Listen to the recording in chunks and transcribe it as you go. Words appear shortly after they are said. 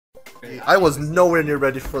I was nowhere near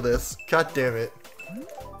ready for this. God damn it.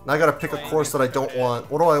 Now I gotta pick a course that I don't want.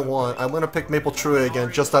 What do I want? I'm gonna pick Maple Tree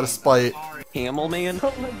again, just out of spite. Hamelman?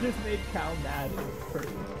 Someone just made Cal mad.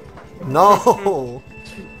 No!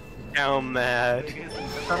 Cal mad.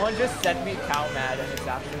 Someone just sent me Cal mad and it's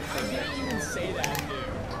absolutely so good. You didn't even say that, dude.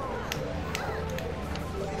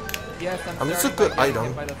 Yes, I mean, it's a good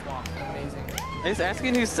item. By the swamp. Amazing. I was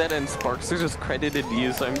asking who said it and Sparks just credited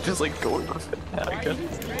you, so I'm just like going with it. Why did you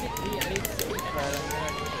credit me? I didn't say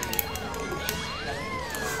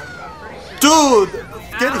Dude!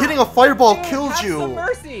 Hitting a fireball killed have you! Some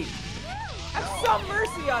mercy! Have some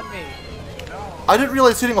mercy on me! I didn't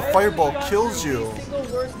realize hitting a fireball kills you.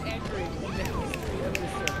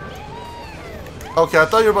 Okay, I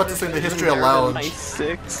thought you were about to say the history of lounge.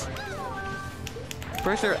 6.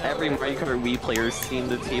 For sure, every Mario Kart Wii player's seen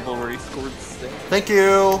the table where he scored 6. Thank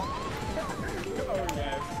you!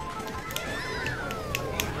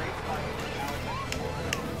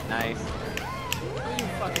 Nice. You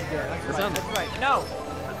fucking dare. That's right. No!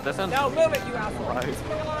 That sounds No, move it, you asshole! right.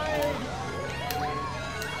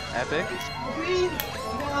 Epic?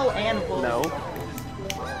 No, animal. No.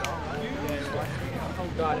 Oh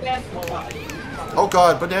god. Oh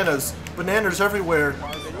god, bananas! Bananas everywhere!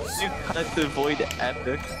 You cut to avoid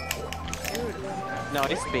epic. No,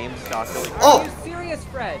 I spammed stock. Oh! Are you serious,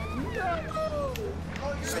 Fred?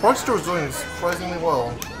 Sparkster is doing surprisingly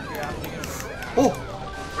well. Oh!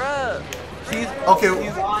 Bruh! She's Okay.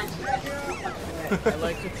 I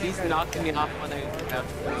like to He's knocking me off when I have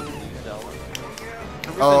to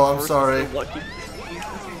Oh, I'm sorry. Lucky. He's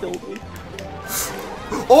killed me.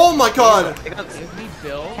 Oh my god! Is he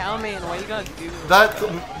Bill? Cowman, why you gotta do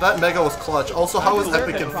That Mega was clutch. Also, how was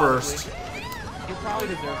Epic in first? You probably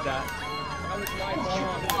deserve that.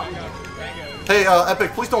 Hey,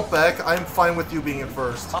 Epic, please don't back. I'm fine with you being in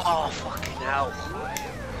first. Oh, fucking hell.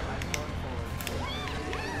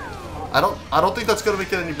 I don't think that's gonna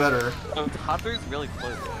make it any better. Hopper's really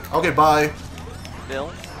close. Okay, bye.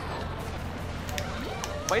 Bill?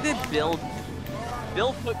 Why did Bill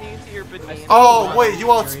put me into your banana? Oh, wait,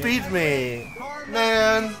 you outspeed me.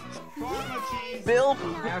 Man. Bill?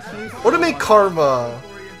 What do you mean karma?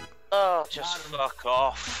 Oh, just fuck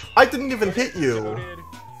off. I didn't even hit you.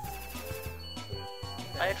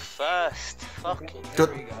 I had first. Fucking.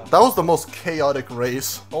 Good. That was the most chaotic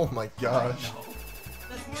race. Oh my gosh.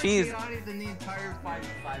 Jeez.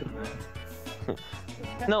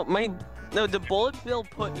 No, the bullet bill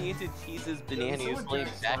put me into Cheese's banana. He was playing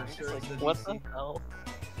back. Like, what the hell?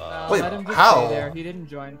 Wait, let him just how? stay there. He didn't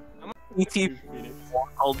join. ET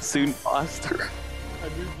called soon Foster.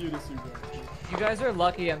 You guys are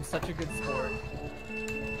lucky I'm such a good sport.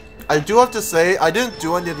 I do have to say, I didn't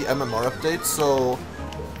do any of the MMR updates, so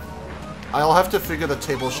I'll have to figure the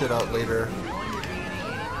table shit out later.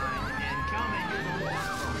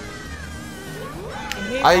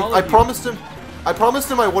 I promised him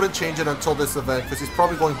I wouldn't change it until this event, because he's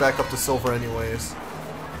probably going back up to silver anyways.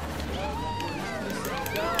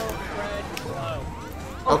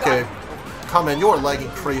 Okay. Come on, you're lagging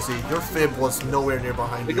crazy. Your fib was nowhere near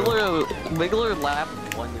behind you. Wiggler lap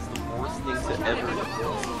 1 is the worst thing to ever do.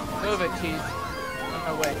 Move it, Cheese.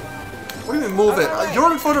 Oh, wait. What do you mean move it?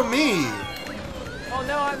 You're in front of me! Oh,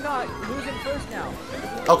 no, I'm not. Who's in first now?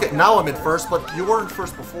 Okay, now I'm in first, but you were in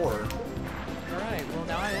first before. Alright, well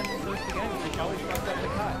now I am in first again. I always fucked up the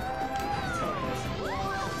cut.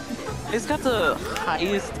 He's got the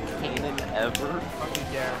highest cannon ever. Don't you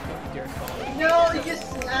dare. Don't you dare call it. No, you just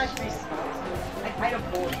smashed me. I kind of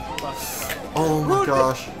pulled. Oh my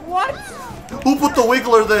gosh. What? Who put the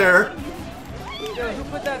wiggler there? Yo, who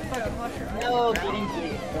put that fucking mushroom? No, getting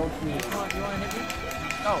you. Don't me. Come on, you wanna hit me?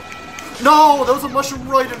 Oh. No, there was a mushroom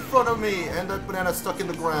right in front of me, and that banana stuck in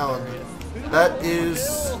the ground. That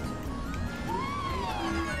is...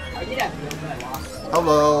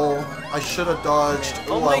 Hello. I should have dodged.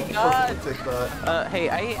 Oh my god. Take that.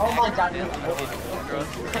 Hey, Oh my god.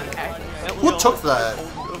 Who took that?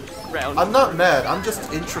 Round. I'm not mad. I'm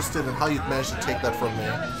just interested in how you managed to take that from me.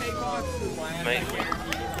 Mate.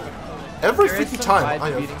 Every freaking time. I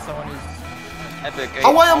have... beating someone who's Epic.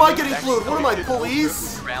 Oh, why am I getting flued? What am I,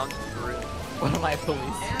 police? Round 3. one of my police.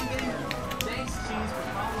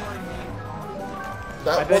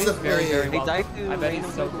 That wasn't me. Very They died to I bet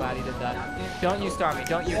he's so glad he did that. Don't you star me.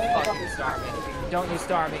 Don't you fucking star me. Don't you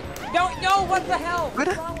star me. Don't, no, what the hell?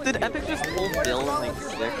 Did Epic just hold Bill in like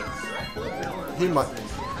 6? He might...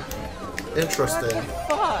 Interesting.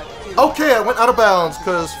 Fuck. Okay, I went out of bounds,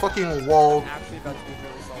 because fucking wall... Actually about to be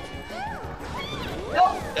really salty.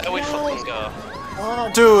 There we fucking go.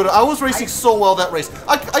 Dude, I was racing so well that race.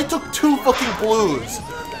 I took 2 fucking blues.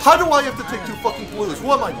 How do I have to take 2 fucking blues?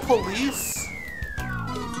 Who am I, police?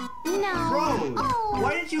 Bro,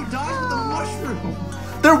 why didn't you dodge with the mushroom?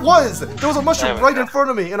 There was a mushroom right in front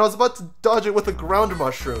of me, and I was about to dodge it with a ground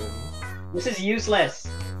mushroom. This is useless.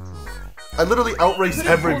 I literally outraced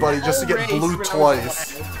everybody just to get blue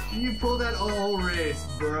twice. You pulled that whole race,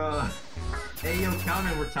 bruh. Hey, yo,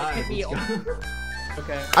 Calvin, we're tied. Let's go.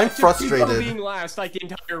 Okay. I'm frustrated. Being last, like the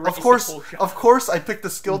entire race. Of course, I picked the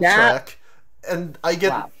skill track, and I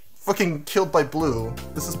get fucking killed by blue.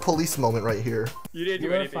 This is police moment right here. You didn't do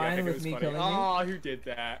You were anything. I fine think it with was me funny. killing you? Oh, who did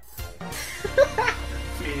that?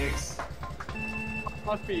 Phoenix.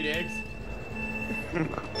 Oh, Phoenix.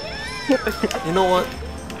 You know what?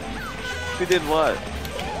 Who did what?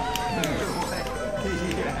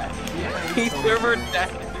 He server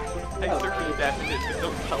death. I server death.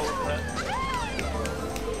 Don't tell him that.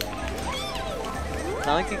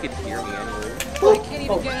 Not like he could hear me anyway. I can't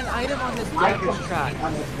even get an item on this I garbage track.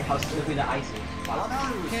 understand how stupid the ice is.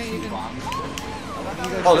 Can't even.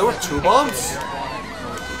 Oh, there were 2 bombs?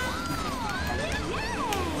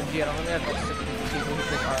 Gee, I don't really have much sympathy for people who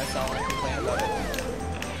pick RSL and complain about it.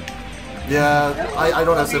 Yeah, I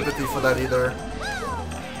don't have sympathy for that either.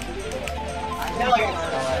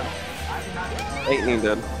 Lightning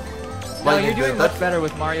did. No, Lightning you're doing did. much better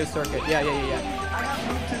with Mario Circuit. Yeah.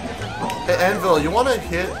 Hey, Anvil, you wanna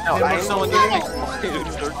hit him No, or I know something?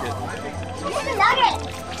 circuit.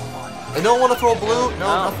 I don't wanna throw blue? No,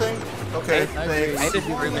 No. nothing? Okay, I thanks. I just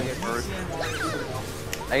threw him in first.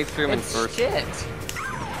 I threw him in first. Shit.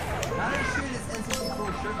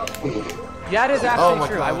 That is actually my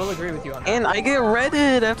true. I gosh. will agree with you on that. And I get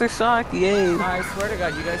redded after shock, yay! I swear to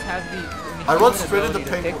God, you guys have the I human run straight into ability to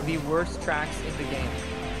pick penguin. the worst tracks in the game.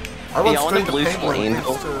 I run Yeah, I want straight a to blue penguin flame.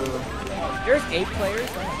 thanks to... There's 8 players.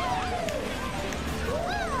 Oh my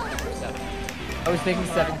God. I was thinking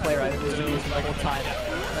 7-player items was the whole time.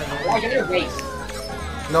 Why are you race?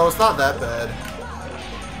 No, it's not that bad.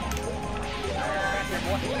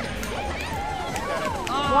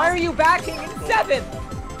 Why are you backing in 7?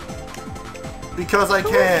 Because I Who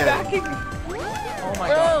is can. backing? Oh my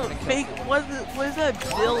God. Oh, I'm gonna kill fake. What is that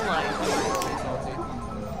Bill line?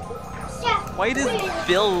 Why does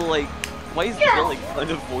Bill like? Why is Bill like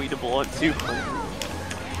unavoidable on 200?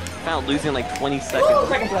 Found losing like 20 seconds.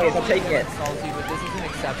 Second place, I'll take it. Salty, but this is an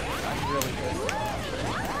exception. I'm really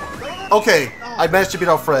good. Okay, I managed to beat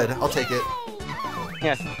out Fred. I'll take it.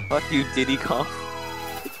 Yes. Fuck you, Diddy Kong.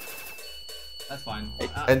 That's fine.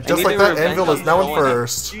 And I just need like to that, revenge Anvil is on now in Joanna.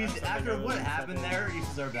 first. Jeez, after what happened there, you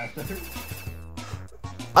deserve that third.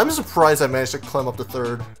 I'm surprised I managed to climb up to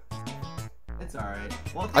 3rd. It's alright.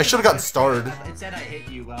 Well, I should've gotten starred. It said I hit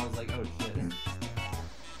you, but I was like, oh shit.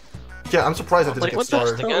 Yeah, I'm surprised I didn't Like get what the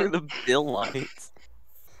starred. fuck are the Bill lines?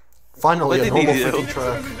 Finally, What a did he normal do? freaking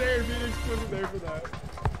track. Wasn't there, Phoenix wasn't there for that.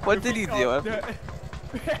 What did he do?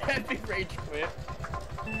 Epic rage quit.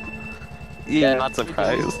 Yeah, not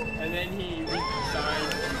surprised. And then he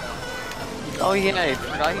resigned. Oh yeah, I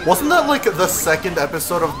forgot. he- Wasn't that like the 2nd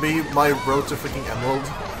episode of my road to freaking Emerald?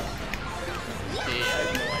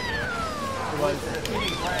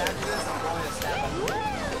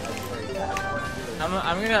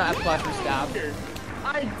 I'm gonna apply for stab.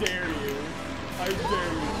 I dare you. I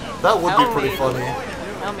dare you. That would be How pretty many- funny.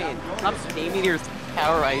 I mean, stop spamming your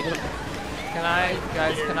power item. Can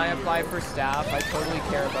I apply for staff? I totally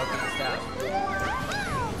care about being staff.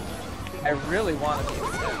 I really want to be a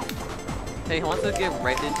staff. Hey, he wants to get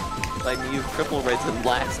redded by me, triple reds and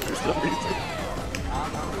last for some reason.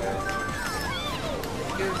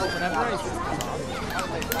 Because whenever I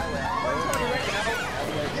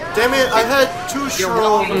Damn it, I had 2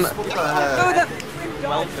 shrooms. What the heck?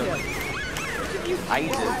 Welcome. I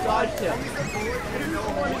did. dodged him.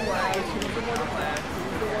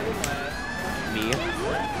 Me?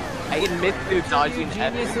 I admit to dodging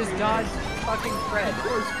Genius has dodged fucking Fred.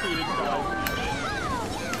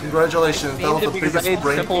 Congratulations, that was the because biggest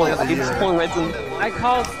brain play of the year. triple reds and I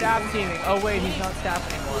called staff teaming. Oh wait, he's not staff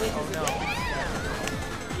anymore. Oh no.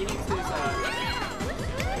 He needs his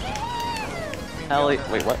Ellie.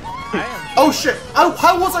 Wait, what? I am. Oh shit!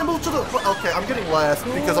 How was I moved to the... Okay, I'm getting last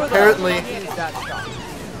because apparently... Is that shot?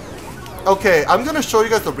 Okay, I'm gonna show you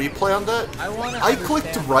guys the replay on that. I clicked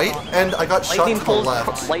understand right the and I got shot to the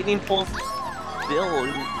left. Lightning pulls Bill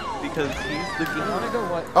because he's the I wanna game. go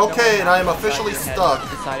what? Okay, and I am no, officially inside your stuck.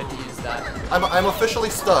 head Decided to use that. I'm officially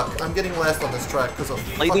stuck. I'm getting last on this track because of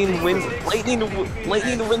Lightning fucking wins. physics.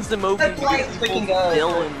 Lightning wins the Moby That's like because he freaking pulls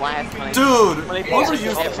Bill in last. When I- Dude, when I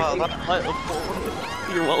overused.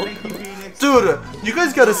 You're welcome. Dude, you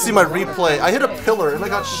guys gotta see my replay. I hit a pillar and I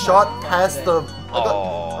got shot past the...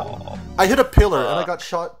 I hit a pillar and I got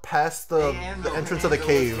shot past the entrance of the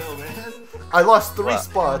cave. I lost 3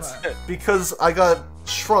 spots because I got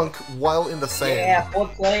shrunk while in the sand. Yeah,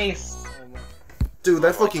 4th place. Dude,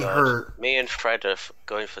 that fucking hurt. Me and Fred are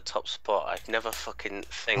going for top spot. I'd never fucking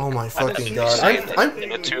think. Oh my I'd fucking actually god. say that I'm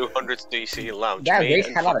in a 200cc lounge. Yeah, me Race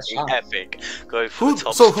and had a lot of fucking shots. Epic going for the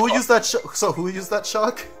top so spot. who used that who used that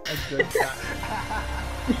shock? A good shot.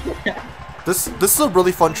 This is a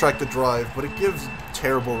really fun track to drive, but it gives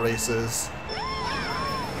terrible races.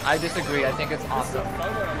 I disagree. I think it's awesome.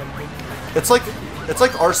 It's like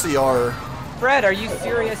RCR. Fred, are you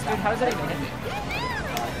serious, dude? How does that even hit me?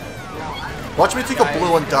 Watch me take a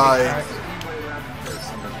blue and die.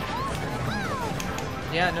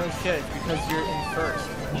 Yeah, no shit. It's because you're in first.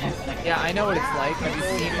 Yeah, I know what it's like. Have you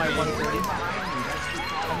seen my 130?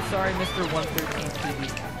 I'm sorry, Mr. 113 TV.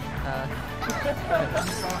 I'm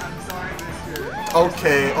sorry, Mr.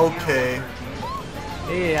 Okay.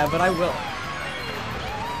 Yeah, but I will.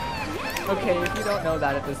 Okay, if you don't know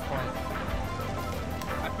that at this point.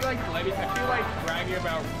 I feel like bragging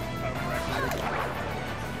about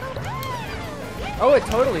Oh, it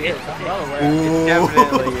totally is. I'm well aware. Ooh.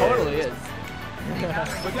 Definitely It totally is.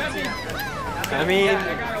 but that means I mean, I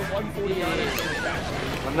got a 140 on it.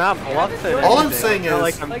 I'm not bluffing. All I'm anything. saying It's not is-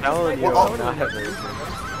 like I'm telling you, Well, I'm not having. Yeah.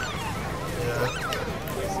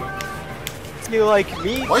 You like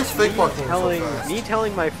me? Why is fake walking so telling fast? me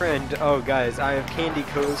telling my friend, oh guys, I have candy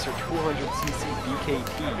codes for 200cc I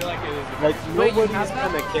BKT. feel like it is. Like Wait, you nobody's have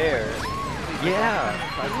that? gonna care. Yeah.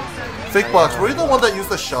 Fake box, were you the one that used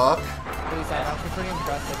the shock? Please, I'm actually pretty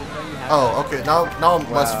impressed. I didn't know you had Oh, okay. Now I'm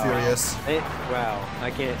less Wow. furious. Wow. I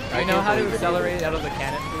can't. that. Do you know how to accelerate out of the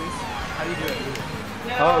cannon, please? How do you do it?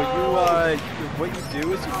 Oh, what you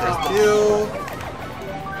do is you press Thank the you.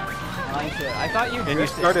 I thought you and you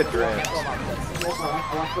drifted. start a drift.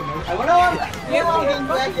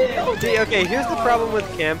 See, okay, here's the problem with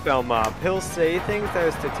Campbell Mob. He'll say things that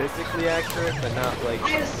are statistically accurate, but not like.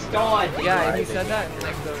 Yeah, and he said that in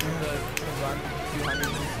like the run 200.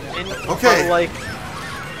 Okay. But, like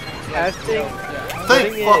testing. Yeah. Thank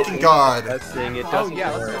putting it fucking in God. Testing, it Oh doesn't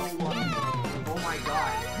yeah, let's work. go. Oh my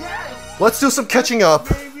god. Yes! Let's do some catching up.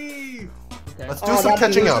 Baby! Let's do some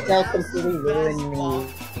catching up. completely ruined me.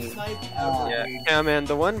 Yeah, man.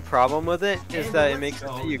 The one problem with it is that it makes it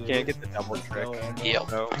so you can't get the double trick. Yep.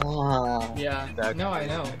 So, Yeah. Exactly. No, I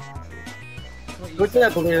know. Go to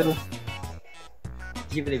that blue.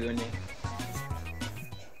 You really ruined me.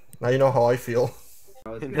 Now you know how I feel.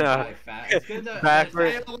 Nah.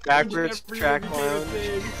 Backwards track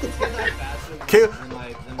lounge. K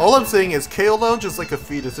All I'm saying is KO Lounge is like a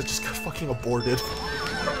fetus. It just got fucking aborted. You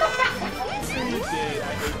did. I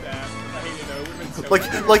hate that. I hate it though. We've been so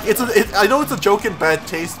Like I know it's a joke in bad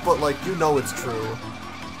taste, but like you know it's true.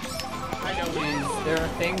 I know. Please, there are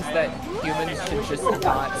things that humans should just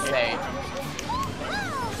not say.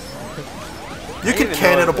 You can even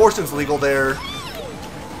canon. know- Abortion's legal there.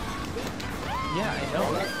 Yeah, I know.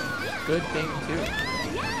 Good thing too.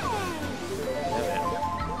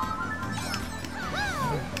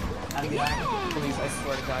 Please, I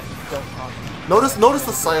swear to God, don't talk. Notice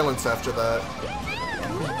the silence after that.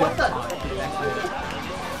 Don't talk.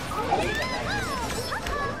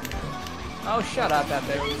 Oh, shut up,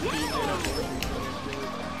 Epic.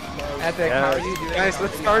 Epic, how are you doing? Guys,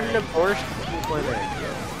 let's start an abortion clinic.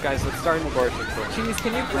 Guys, let's start an abortion clinic. Cheese,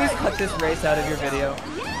 can you please cut this race out of your video?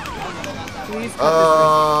 Please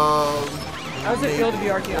cut this race. How does it feel to be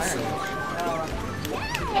Archie Iron?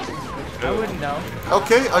 I wouldn't know.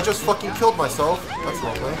 Okay, I just fucking killed myself. That's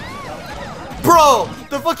lovely. Bro,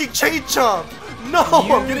 the fucking chain chomp. No,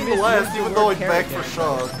 You I'm getting the last, misused even the though word I'm back for character.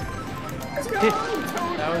 shock.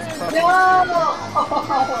 That was fucking. That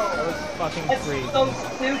was fucking sweet. So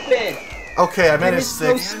stupid. Okay, I managed is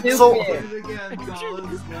so 6. stupid. So,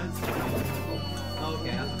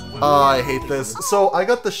 I hate this. So I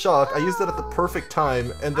got the shock. I used it at the perfect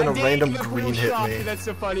time, and then a random green hit me. That's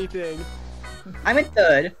the funny thing. I'm in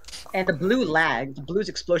third, and the blue lags. The blue's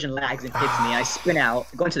explosion lags and hits me. I spin out,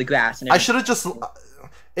 go into the grass, and I should have just.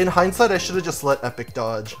 In hindsight, I should have just let Epic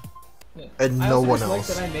dodge, and no one else.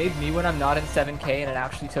 That I made me when I'm not in 7K and it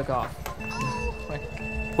actually took off.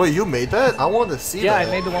 Wait, you made that? I wanted to see Yeah, that.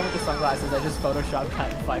 I made the one with the sunglasses. I just photoshopped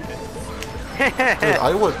that in 5 minutes. Dude,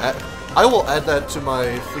 I will add that to my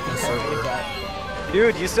freaking server.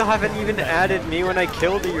 Dude, you still haven't even added me when I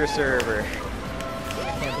killed your server. I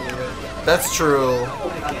can't believe it. That's true.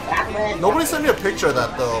 Nobody sent me a picture of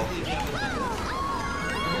that though.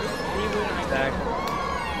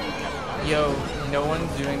 Yo, no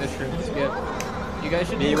one's doing the shroom skip. You guys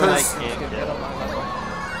should Me do when I the shroom can't skip. get Get on my level.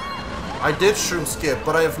 I did shroom skip,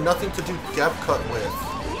 but I have nothing to do gap cut with.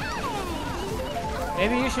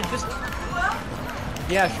 Maybe you should just...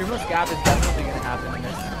 Yeah, Shroomless Gap is definitely gonna happen in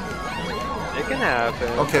this. It can happen.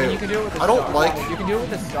 Okay. You can do it with a I don't star. like. You can do it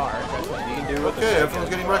with a star. That's what You can do it with Okay, the everyone's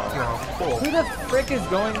getting wrecked now. Cool. Who the frick is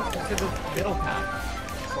going to the middle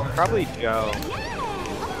path? Probably Joe.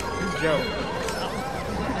 Who's Joe?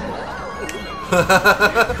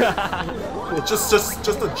 just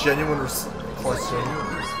a genuine question.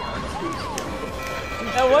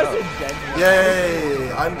 That wasn't genuine.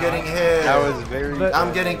 Yay! I'm getting hit. That was very. But-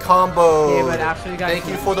 I'm getting comboed. Yeah, but actually, guys, Thank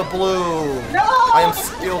you for the blue. No! I am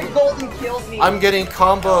skilled. The golden killed me. I'm getting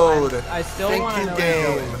comboed. I still Thank want to you, know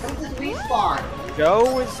game. who Joe is. This is respawn.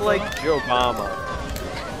 Joe is like Joe Obama.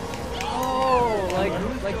 Oh, like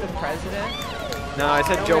the president? No, I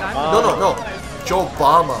said No, Joe wait, I'm- Obama. No. Joe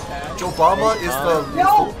Obama. Joe Obama is the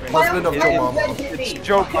No! husband of Joe my Obama. hit me. It's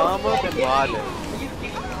Joe Obama bin Laden.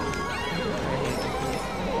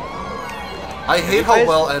 I hate how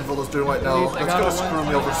well Anvil is doing right now. Please, I That's got gonna a screw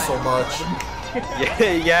me over so much.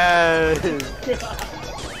 Yes.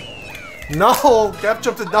 No! Gap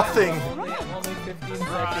jumped to nothing. Only 15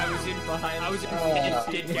 seconds behind. I was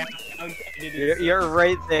You're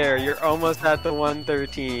right there. You're almost at the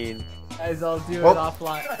 113. Guys, I'll do it Oh.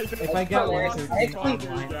 offline. If I get 113 Actually,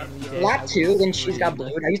 online, then we did. Lap 2, when she's got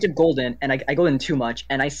blued, I used a golden, and I golden too much,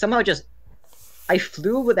 and I somehow just... I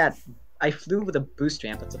flew with a boost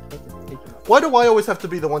ramp. That's supposed to take me. Why do I always have to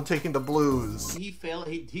be the one taking the blues? He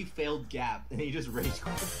failed Gap, and he just rage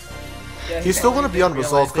quit. Yeah, He's still gonna be on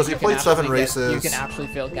realize results that because he you can played 7 actually get- races. You can actually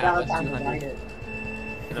fail gap at 200 if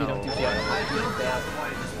you don't do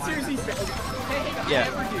gap. seriously failed. Yeah.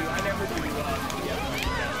 I never do.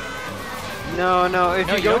 No. If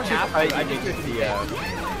No, you you go don't too have to. tight, I you think do you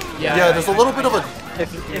TF. Yeah, there's a little bit of a.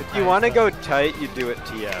 If you want to go tight, you do it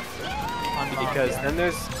TF. Because then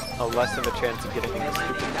there's a less of a chance of getting the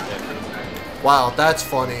stupid stick. Wow, that's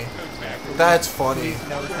funny. That's funny.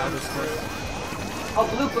 Oh,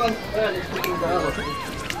 blue gun. There's freaking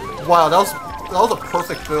girl. Wow, that was a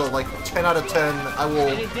perfect build. Like 10 out of 10. I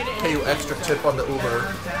will pay you extra tip on the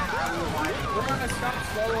Uber. We're gonna stop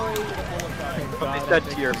slowly with a bullet time. Put that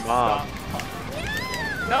to your mom.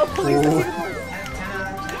 No, please.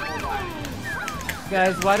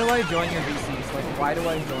 Guys, why do I join your VCs? Like, why do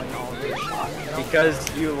I join all of these?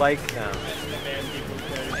 Because you like them.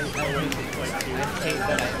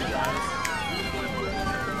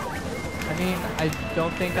 I mean, I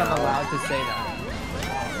don't think I'm allowed to say that.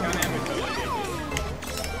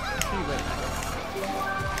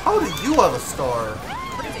 How do you have a star?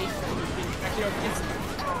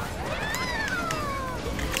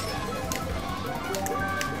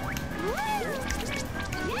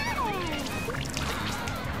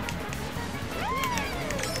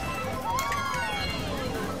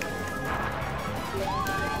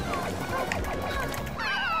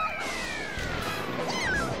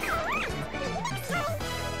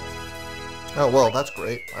 Oh well, that's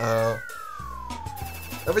great.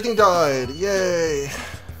 Everything died, yay!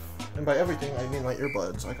 And by everything, I mean my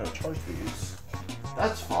earbuds. I gotta charge these.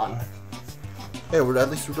 That's fun. Hey, at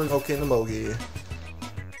least we're doing okay in the Mogi.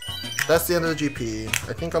 That's the end of the GP.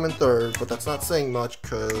 I think I'm in 3rd, but that's not saying much,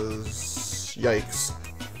 cause yikes.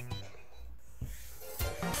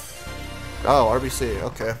 Oh, RBC,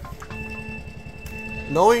 okay.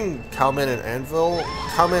 Knowing Cowman and Anvil,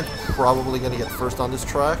 Cowman's probably gonna get first on this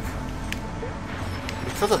track.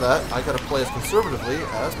 Because of that, I gotta play as conservatively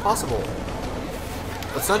as possible.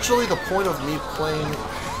 Essentially, the point of me playing...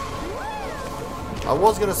 I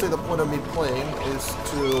was gonna say the point of me playing is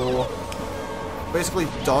to basically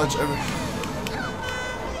dodge every...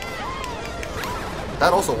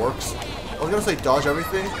 That also works. I was gonna say dodge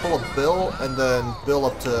everything, pull a bill, and then bill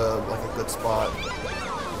up to like a good spot.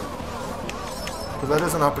 Because that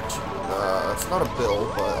is an opportunity. It's not a bill,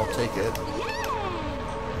 but I'll take it.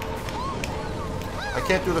 I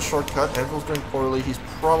can't do the shortcut. Anvil's doing poorly. He's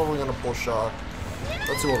probably gonna pull shock.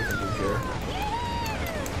 Let's see what we can do here.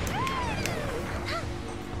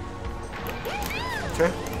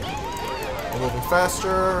 Okay. I'm moving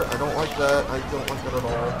faster. I don't like that. I don't like that at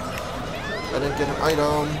all. I didn't get an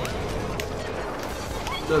item.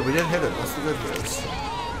 Good, we didn't hit it. That's the good news.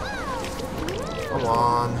 Come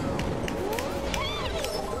on.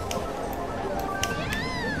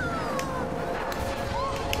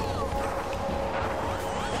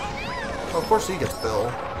 Oh, of course he gets Bill.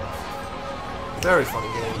 Very funny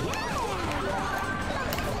game.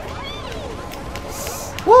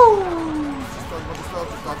 Woo! Just talk a bunch of stuff,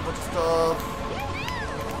 just talk a bunch of stuff.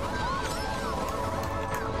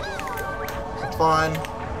 It's fine.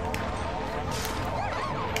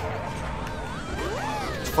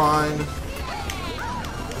 It's fine.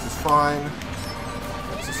 This is fine.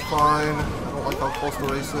 This is fine. I don't don't like how close the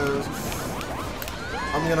race is.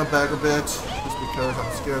 I'm gonna bag a bit, just because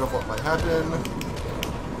I'm scared of what might happen.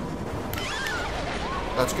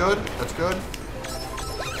 That's good, that's good.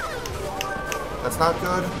 That's not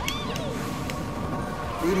good.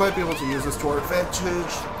 We might be able to use this to our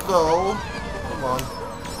advantage, though. Come on.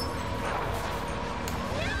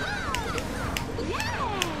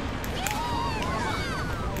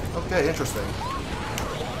 Okay, interesting.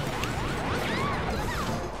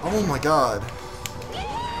 Oh my god.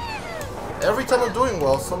 Every time I'm doing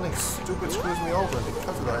well, something stupid screws me over, and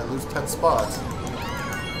because of that, I lose 10 spots.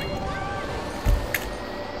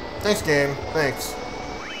 Thanks, game. Thanks.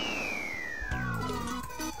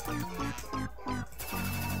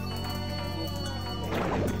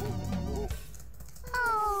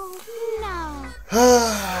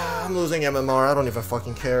 I'm losing MMR. I don't even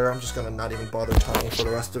fucking care. I'm just gonna not even bother talking for the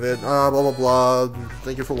rest of it. Blah blah blah.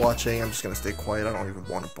 Thank you for watching. I'm just gonna stay quiet. I don't even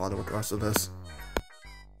want to bother with the rest of this.